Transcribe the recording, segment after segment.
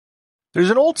There's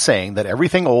an old saying that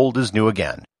everything old is new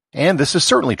again, and this is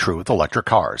certainly true with electric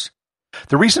cars.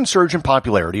 The recent surge in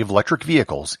popularity of electric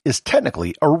vehicles is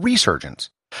technically a resurgence,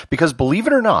 because believe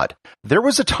it or not, there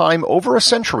was a time over a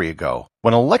century ago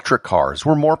when electric cars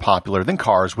were more popular than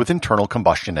cars with internal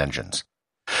combustion engines.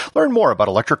 Learn more about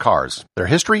electric cars, their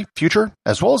history, future,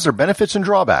 as well as their benefits and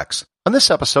drawbacks on this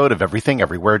episode of Everything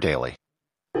Everywhere Daily.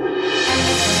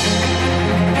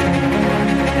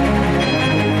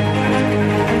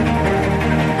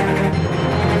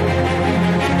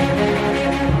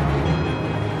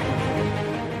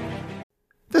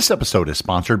 This episode is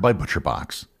sponsored by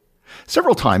ButcherBox.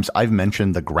 Several times I've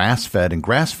mentioned the grass-fed and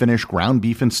grass-finished ground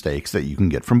beef and steaks that you can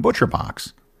get from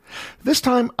ButcherBox. This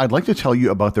time, I'd like to tell you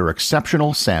about their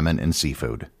exceptional salmon and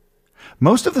seafood.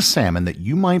 Most of the salmon that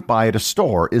you might buy at a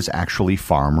store is actually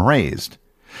farm-raised.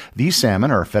 These salmon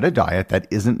are fed a diet that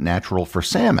isn't natural for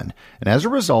salmon, and as a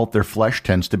result, their flesh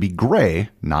tends to be gray,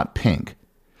 not pink.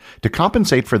 To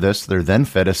compensate for this, they're then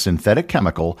fed a synthetic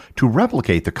chemical to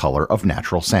replicate the color of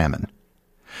natural salmon.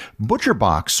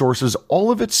 ButcherBox sources all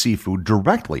of its seafood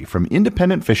directly from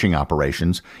independent fishing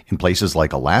operations in places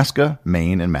like Alaska,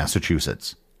 Maine, and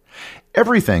Massachusetts.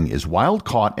 Everything is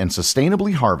wild-caught and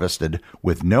sustainably harvested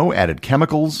with no added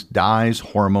chemicals, dyes,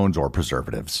 hormones, or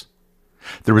preservatives.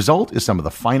 The result is some of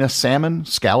the finest salmon,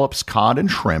 scallops, cod,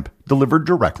 and shrimp delivered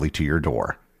directly to your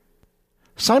door.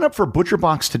 Sign up for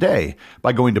ButcherBox today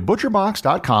by going to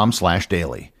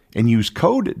butcherbox.com/daily. and use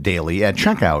code DAILY at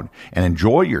checkout and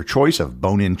enjoy your choice of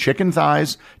bone-in chicken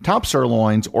thighs, top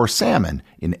sirloins, or salmon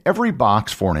in every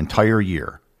box for an entire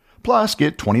year. Plus,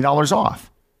 get $20 off.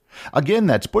 Again,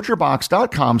 that's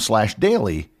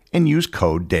butcherbox.com/daily and use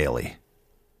code DAILY.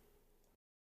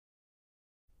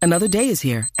 Another day is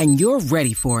here, and you're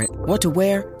ready for it. What to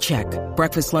wear? Check.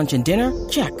 Breakfast, lunch, and dinner?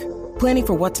 Check. Planning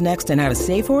for what's next and how to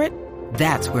save for it?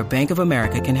 That's where Bank of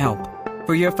America can help.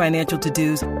 For your financial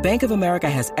to-dos, Bank of America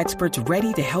has experts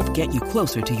ready to help get you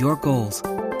closer to your goals.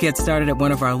 Get started at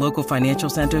one of our local financial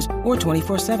centers or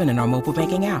 24/7 in our mobile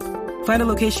banking app. Find a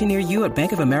location near you at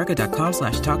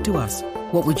bankofamerica.com/talktous.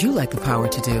 What would you like the power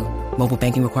to do? Mobile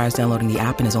banking requires downloading the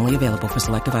app and is only available for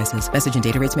select devices. Message and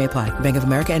data rates may apply. Bank of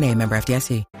America N.A., member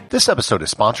FDIC. This episode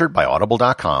is sponsored by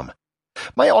Audible.com.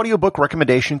 My audiobook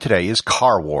recommendation today is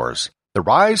Car Wars: The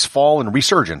Rise, Fall, and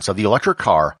Resurgence of the Electric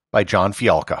Car by John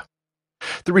Fialka.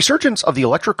 The resurgence of the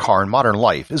electric car in modern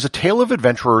life is a tale of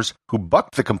adventurers who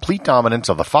bucked the complete dominance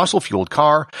of the fossil-fueled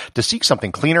car to seek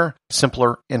something cleaner,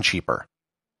 simpler, and cheaper.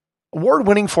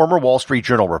 Award-winning former Wall Street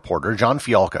Journal reporter John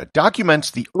Fialka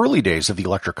documents the early days of the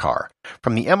electric car,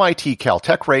 from the MIT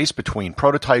Caltech race between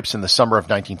prototypes in the summer of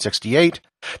 1968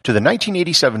 to the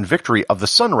 1987 victory of the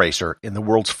Sun Racer in the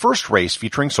world's first race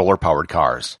featuring solar-powered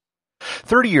cars.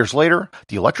 30 years later,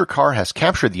 the electric car has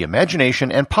captured the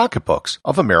imagination and pocketbooks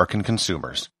of American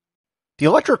consumers. The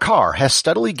electric car has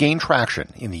steadily gained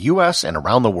traction in the U.S. and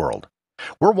around the world.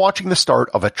 We're watching the start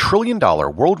of a $1 trillion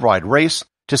worldwide race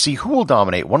to see who will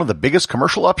dominate one of the biggest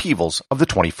commercial upheavals of the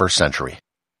 21st century.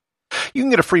 You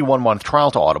can get a free 1-month trial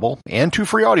to Audible and 2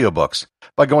 free audiobooks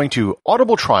by going to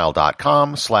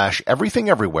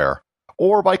audibletrial.com/everythingeverywhere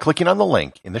or by clicking on the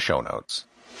link in the show notes.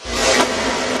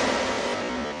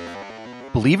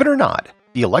 Believe it or not,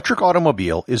 the electric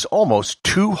automobile is almost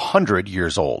 200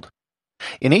 years old.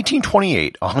 In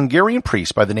 1828, a Hungarian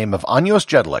priest by the name of Ányos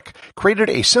Jedlik created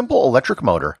a simple electric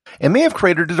motor and may have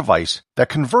created a device that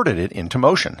converted it into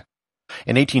motion.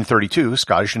 In 1832,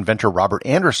 Scottish inventor Robert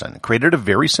Anderson created a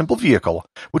very simple vehicle,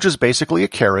 which is basically a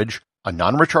carriage, a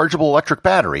non-rechargeable electric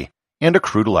battery, and a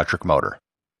crude electric motor.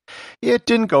 It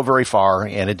didn't go very far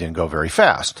and it didn't go very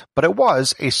fast, but it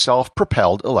was a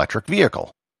self-propelled electric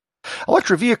vehicle.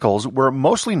 Electric vehicles were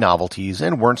mostly novelties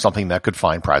and weren't something that could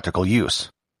find practical use.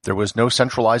 There was no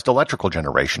centralized electrical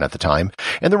generation at the time,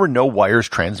 and there were no wires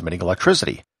transmitting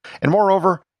electricity. And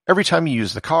moreover, every time you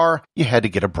used the car, you had to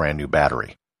get a brand new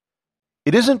battery.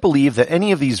 It isn't believed that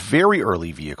any of these very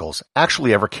early vehicles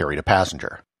actually ever carried a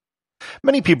passenger.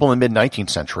 Many people in the mid-19th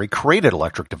century created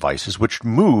electric devices which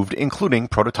moved, including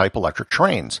prototype electric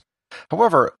trains.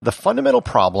 However, the fundamental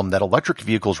problem that electric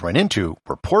vehicles ran into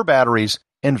were poor batteries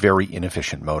and very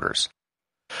inefficient motors.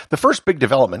 The first big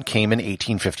development came in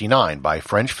 1859 by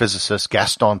French physicist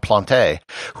Gaston Planté,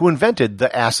 who invented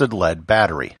the acid-lead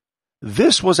battery.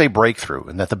 This was a breakthrough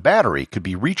in that the battery could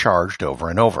be recharged over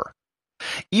and over.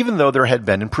 Even though there had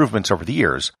been improvements over the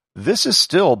years, this is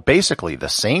still basically the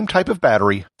same type of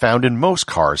battery found in most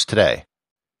cars today.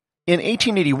 In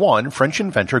 1881, French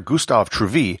inventor Gustave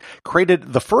Trouvé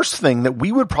created the first thing that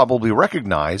we would probably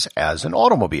recognize as an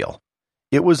automobile.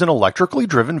 It was an electrically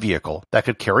driven vehicle that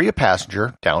could carry a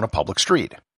passenger down a public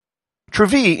street.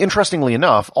 Treville, interestingly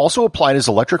enough, also applied his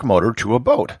electric motor to a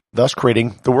boat, thus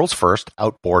creating the world's first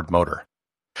outboard motor.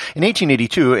 In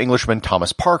 1882, Englishman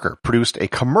Thomas Parker produced a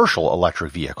commercial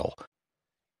electric vehicle.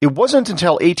 It wasn't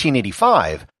until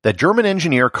 1885 that German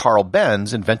engineer Carl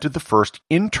Benz invented the first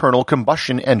internal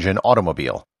combustion engine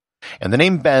automobile, and the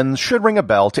name Benz should ring a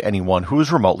bell to anyone who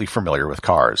is remotely familiar with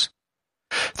cars.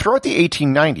 Throughout the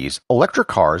 1890s, electric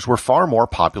cars were far more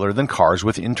popular than cars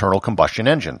with internal combustion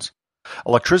engines.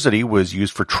 Electricity was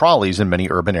used for trolleys in many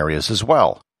urban areas as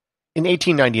well. In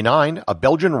 1899, a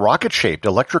Belgian rocket-shaped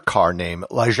electric car named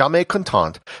La Jamais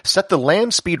Contente set the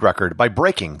land speed record by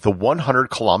breaking the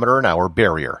 100-kilometer-an-hour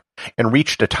barrier and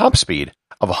reached a top speed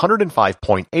of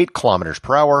 105.8 kilometers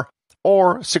per hour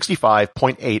or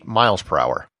 65.8 miles per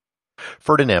hour.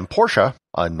 Ferdinand Porsche,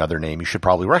 another name you should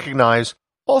probably recognize,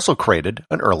 also created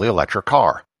an early electric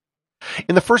car.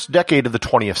 In the first decade of the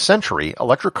 20th century,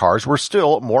 electric cars were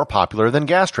still more popular than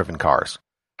gas-driven cars.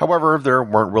 However, there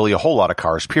weren't really a whole lot of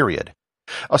cars, period.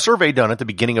 A survey done at the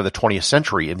beginning of the 20th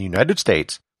century in the United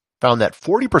States found that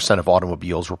 40% of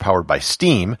automobiles were powered by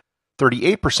steam,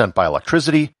 38% by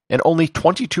electricity, and only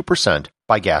 22%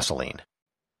 by gasoline.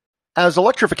 As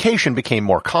electrification became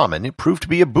more common, it proved to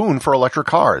be a boon for electric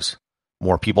cars.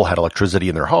 More people had electricity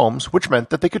in their homes, which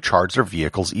meant that they could charge their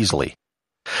vehicles easily.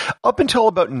 Up until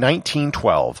about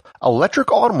 1912,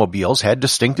 electric automobiles had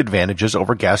distinct advantages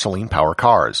over gasoline-powered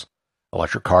cars.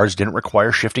 Electric cars didn't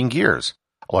require shifting gears.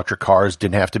 Electric cars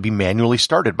didn't have to be manually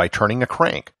started by turning a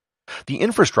crank. The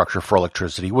infrastructure for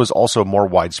electricity was also more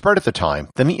widespread at the time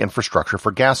than the infrastructure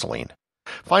for gasoline.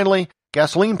 Finally,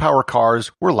 gasoline-powered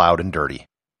cars were loud and dirty.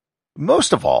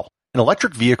 Most of all, an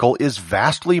electric vehicle is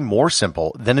vastly more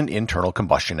simple than an internal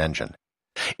combustion engine.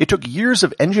 It took years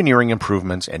of engineering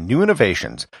improvements and new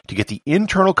innovations to get the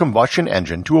internal combustion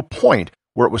engine to a point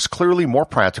where it was clearly more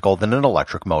practical than an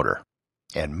electric motor.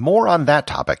 And more on that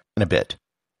topic in a bit.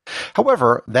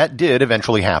 However, that did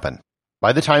eventually happen.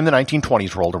 By the time the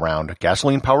 1920s rolled around,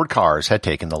 gasoline-powered cars had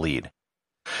taken the lead.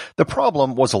 The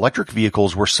problem was electric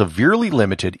vehicles were severely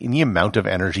limited in the amount of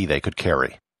energy they could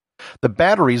carry. The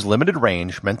battery's limited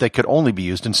range meant they could only be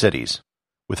used in cities.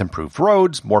 With improved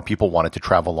roads, more people wanted to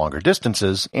travel longer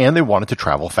distances, and they wanted to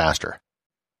travel faster.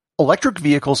 Electric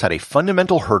vehicles had a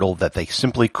fundamental hurdle that they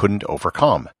simply couldn't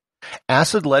overcome.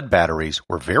 Acid-lead batteries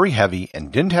were very heavy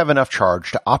and didn't have enough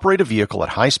charge to operate a vehicle at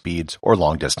high speeds or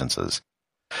long distances.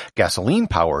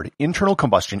 Gasoline-powered internal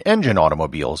combustion engine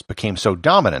automobiles became so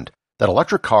dominant that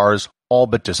electric cars all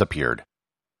but disappeared.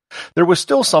 There was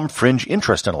still some fringe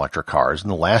interest in electric cars in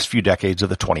the last few decades of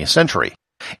the 20th century,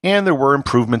 and there were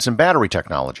improvements in battery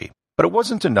technology, but it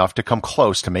wasn't enough to come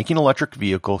close to making electric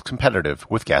vehicles competitive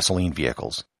with gasoline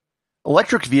vehicles.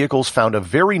 Electric vehicles found a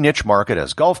very niche market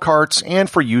as golf carts and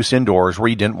for use indoors where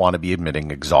you didn't want to be emitting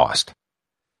exhaust.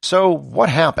 So what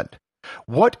happened?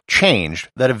 What changed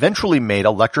that eventually made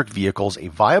electric vehicles a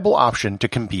viable option to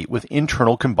compete with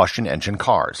internal combustion engine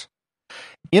cars?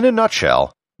 In a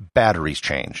nutshell, batteries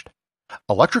changed.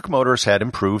 Electric motors had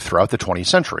improved throughout the 20th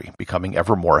century, becoming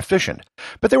ever more efficient,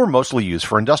 but they were mostly used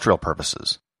for industrial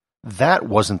purposes. That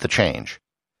wasn't the change.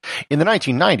 In the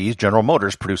 1990s, General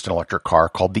Motors produced an electric car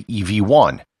called the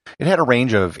EV1. It had a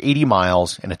range of 80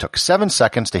 miles, and it took 7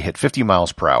 seconds to hit 50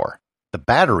 miles per hour. The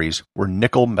batteries were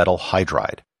nickel metal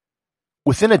hydride.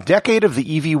 Within a decade of the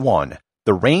EV1,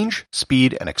 the range,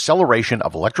 speed, and acceleration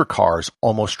of electric cars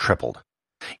almost tripled.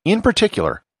 In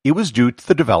particular, it was due to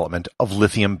the development of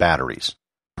lithium batteries,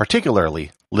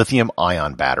 particularly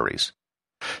lithium-ion batteries.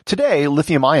 Today,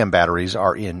 lithium-ion batteries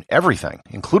are in everything,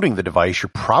 including the device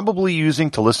you're probably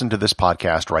using to listen to this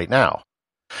podcast right now.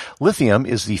 Lithium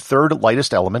is the third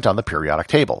lightest element on the periodic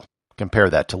table. Compare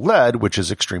that to lead, which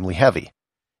is extremely heavy.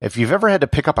 If you've ever had to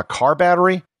pick up a car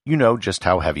battery, you know just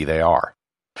how heavy they are.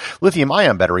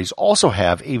 Lithium-ion batteries also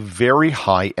have a very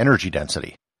high energy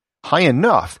density, high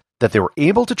enough that they were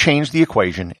able to change the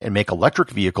equation and make electric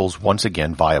vehicles once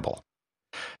again viable.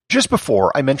 Just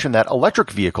before, I mentioned that electric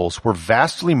vehicles were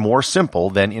vastly more simple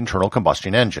than internal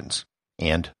combustion engines.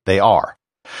 And they are.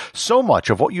 So much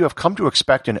of what you have come to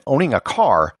expect in owning a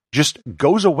car just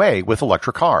goes away with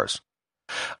electric cars.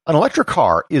 An electric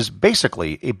car is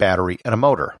basically a battery and a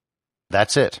motor.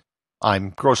 That's it. I'm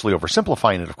grossly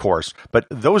oversimplifying it, of course, but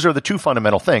those are the two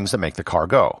fundamental things that make the car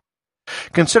go.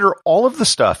 Consider all of the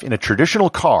stuff in a traditional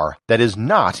car that is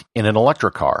not in an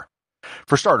electric car.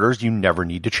 For starters, you never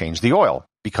need to change the oil,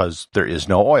 because there is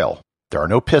no oil. There are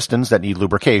no pistons that need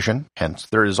lubrication, hence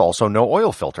there is also no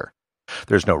oil filter.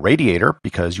 There's no radiator,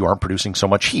 because you aren't producing so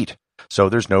much heat, so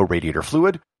there's no radiator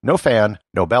fluid, no fan,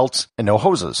 no belts, and no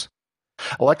hoses.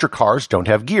 Electric cars don't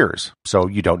have gears, so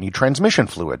you don't need transmission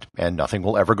fluid, and nothing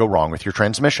will ever go wrong with your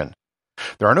transmission.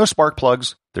 There are no spark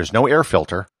plugs, there's no air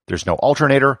filter, there's no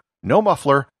alternator, no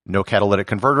muffler, no catalytic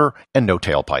converter, and no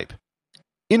tailpipe.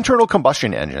 Internal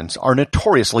combustion engines are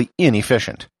notoriously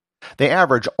inefficient. They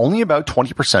average only about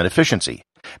 20% efficiency,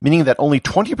 meaning that only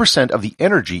 20% of the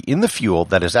energy in the fuel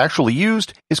that is actually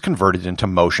used is converted into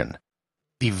motion.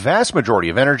 The vast majority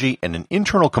of energy in an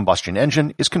internal combustion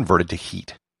engine is converted to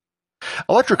heat.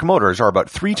 Electric motors are about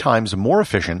 3 times more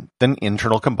efficient than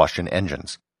internal combustion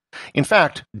engines. In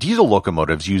fact, diesel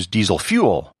locomotives use diesel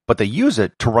fuel, but they use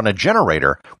it to run a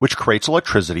generator which creates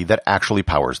electricity that actually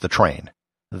powers the train.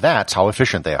 That's how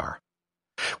efficient they are.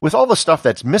 With all the stuff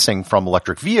that's missing from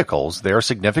electric vehicles, they are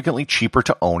significantly cheaper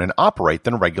to own and operate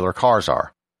than regular cars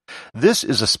are. This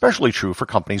is especially true for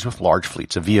companies with large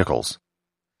fleets of vehicles.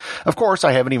 Of course,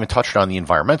 I haven't even touched on the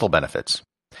environmental benefits.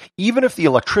 Even if the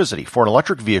electricity for an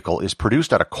electric vehicle is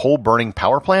produced at a coal-burning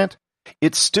power plant,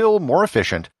 it's still more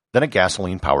efficient than a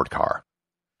gasoline-powered car.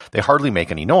 They hardly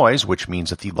make any noise, which means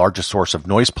that the largest source of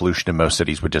noise pollution in most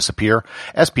cities would disappear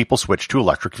as people switch to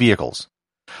electric vehicles.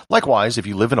 Likewise, if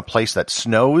you live in a place that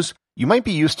snows, you might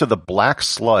be used to the black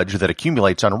sludge that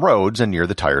accumulates on roads and near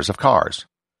the tires of cars.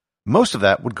 Most of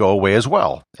that would go away as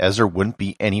well, as there wouldn't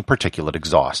be any particulate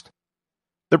exhaust.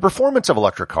 The performance of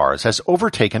electric cars has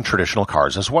overtaken traditional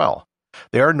cars as well.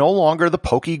 They are no longer the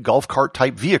pokey golf cart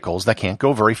type vehicles that can't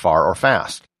go very far or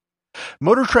fast.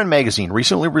 Motor Trend magazine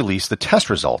recently released the test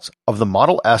results of the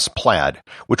Model S Plaid,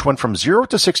 which went from 0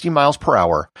 to 60 miles per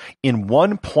hour in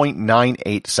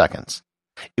 1.98 seconds.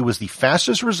 It was the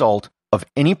fastest result of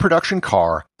any production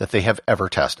car that they have ever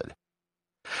tested.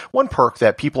 One perk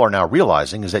that people are now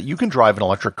realizing is that you can drive an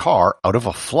electric car out of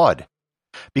a flood.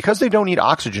 Because they don't need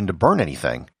oxygen to burn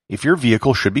anything, if your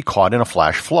vehicle should be caught in a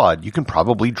flash flood, you can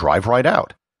probably drive right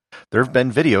out. There have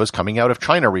been videos coming out of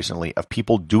China recently of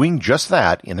people doing just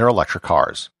that in their electric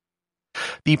cars.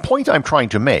 The point I'm trying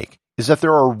to make is that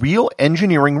there are real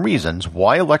engineering reasons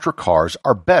why electric cars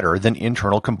are better than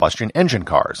internal combustion engine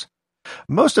cars.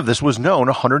 Most of this was known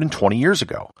 120 years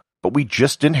ago, but we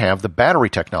just didn't have the battery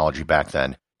technology back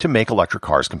then to make electric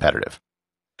cars competitive.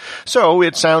 So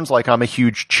it sounds like I'm a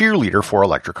huge cheerleader for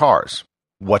electric cars.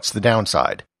 What's the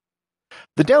downside?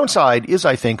 The downside is,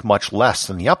 I think, much less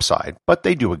than the upside, but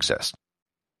they do exist.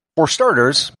 For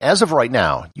starters, as of right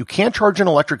now, you can't charge an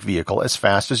electric vehicle as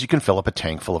fast as you can fill up a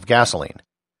tank full of gasoline.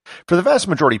 For the vast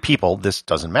majority of people, this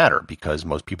doesn't matter because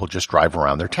most people just drive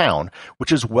around their town,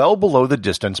 which is well below the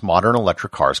distance modern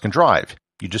electric cars can drive.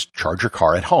 You just charge your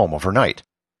car at home overnight.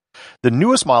 The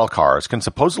newest model cars can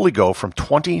supposedly go from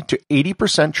 20 to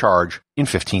 80% charge in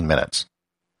 15 minutes.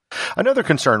 Another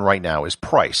concern right now is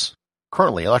price.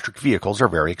 Currently, electric vehicles are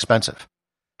very expensive.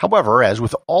 However, as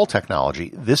with all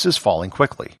technology, this is falling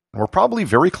quickly, and we're probably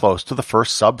very close to the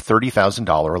first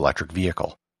sub-$30,000 electric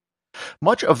vehicle.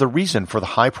 Much of the reason for the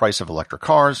high price of electric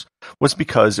cars was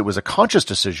because it was a conscious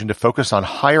decision to focus on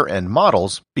higher-end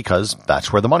models because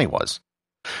that's where the money was.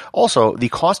 Also, the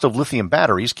cost of lithium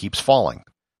batteries keeps falling.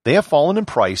 They have fallen in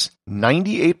price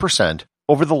 98%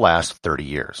 over the last 30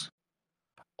 years.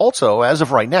 Also, as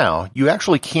of right now, you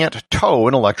actually can't tow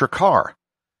an electric car.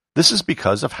 This is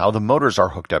because of how the motors are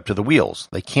hooked up to the wheels.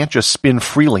 They can't just spin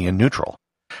freely in neutral.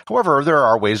 However, there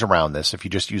are ways around this if you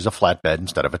just use a flatbed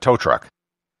instead of a tow truck.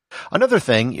 Another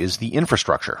thing is the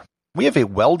infrastructure. We have a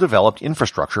well-developed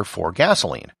infrastructure for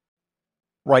gasoline.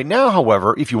 Right now,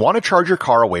 however, if you want to charge your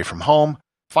car away from home,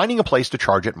 finding a place to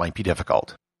charge it might be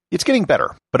difficult. It's getting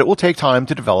better, but it will take time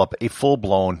to develop a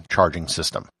full-blown charging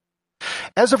system.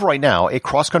 As of right now, a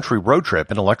cross-country road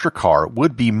trip in an electric car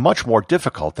would be much more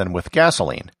difficult than with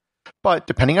gasoline, but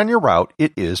depending on your route,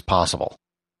 it is possible.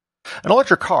 An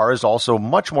electric car is also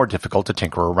much more difficult to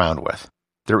tinker around with.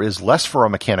 There is less for a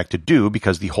mechanic to do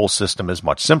because the whole system is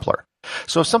much simpler.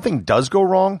 So if something does go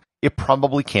wrong, it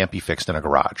probably can't be fixed in a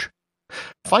garage.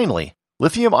 Finally,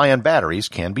 lithium-ion batteries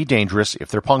can be dangerous if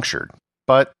they're punctured,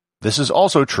 but this is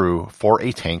also true for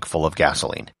a tank full of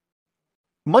gasoline.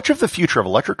 Much of the future of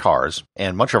electric cars,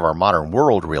 and much of our modern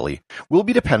world really, will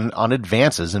be dependent on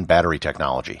advances in battery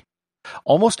technology.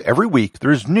 Almost every week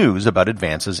there's news about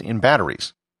advances in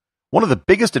batteries. One of the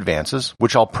biggest advances,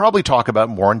 which I'll probably talk about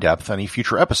more in depth on a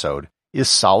future episode, is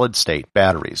solid-state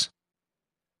batteries.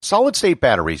 Solid-state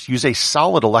batteries use a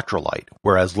solid electrolyte,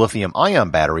 whereas lithium-ion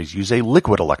batteries use a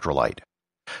liquid electrolyte.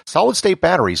 Solid-state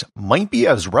batteries might be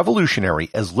as revolutionary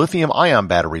as lithium-ion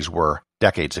batteries were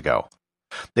decades ago.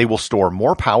 They will store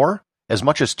more power, as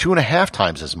much as 2.5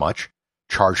 times as much,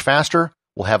 charge faster,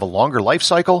 will have a longer life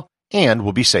cycle, and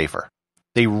will be safer.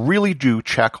 They really do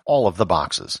check all of the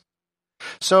boxes.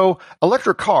 So,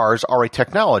 electric cars are a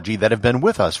technology that have been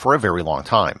with us for a very long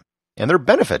time, and their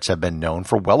benefits have been known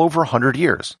for well over 100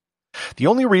 years. The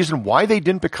only reason why they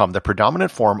didn't become the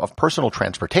predominant form of personal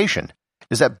transportation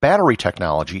is that battery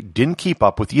technology didn't keep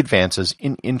up with the advances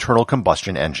in internal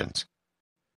combustion engines.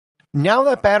 Now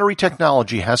that battery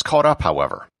technology has caught up,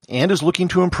 however, and is looking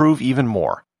to improve even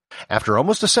more, after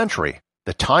almost a century,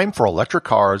 the time for electric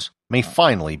cars may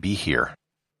finally be here.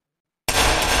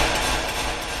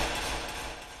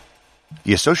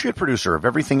 The associate producer of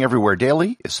Everything Everywhere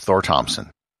Daily is Thor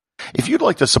Thompson. If you'd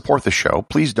like to support the show,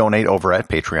 please donate over at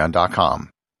patreon.com.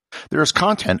 There is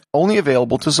content only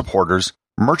available to supporters,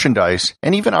 merchandise,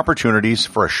 and even opportunities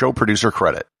for a show producer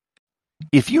credit.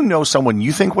 If you know someone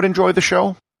you think would enjoy the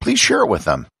show, please share it with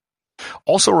them.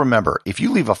 Also remember, if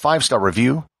you leave a 5-star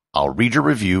review, I'll read your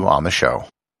review on the show.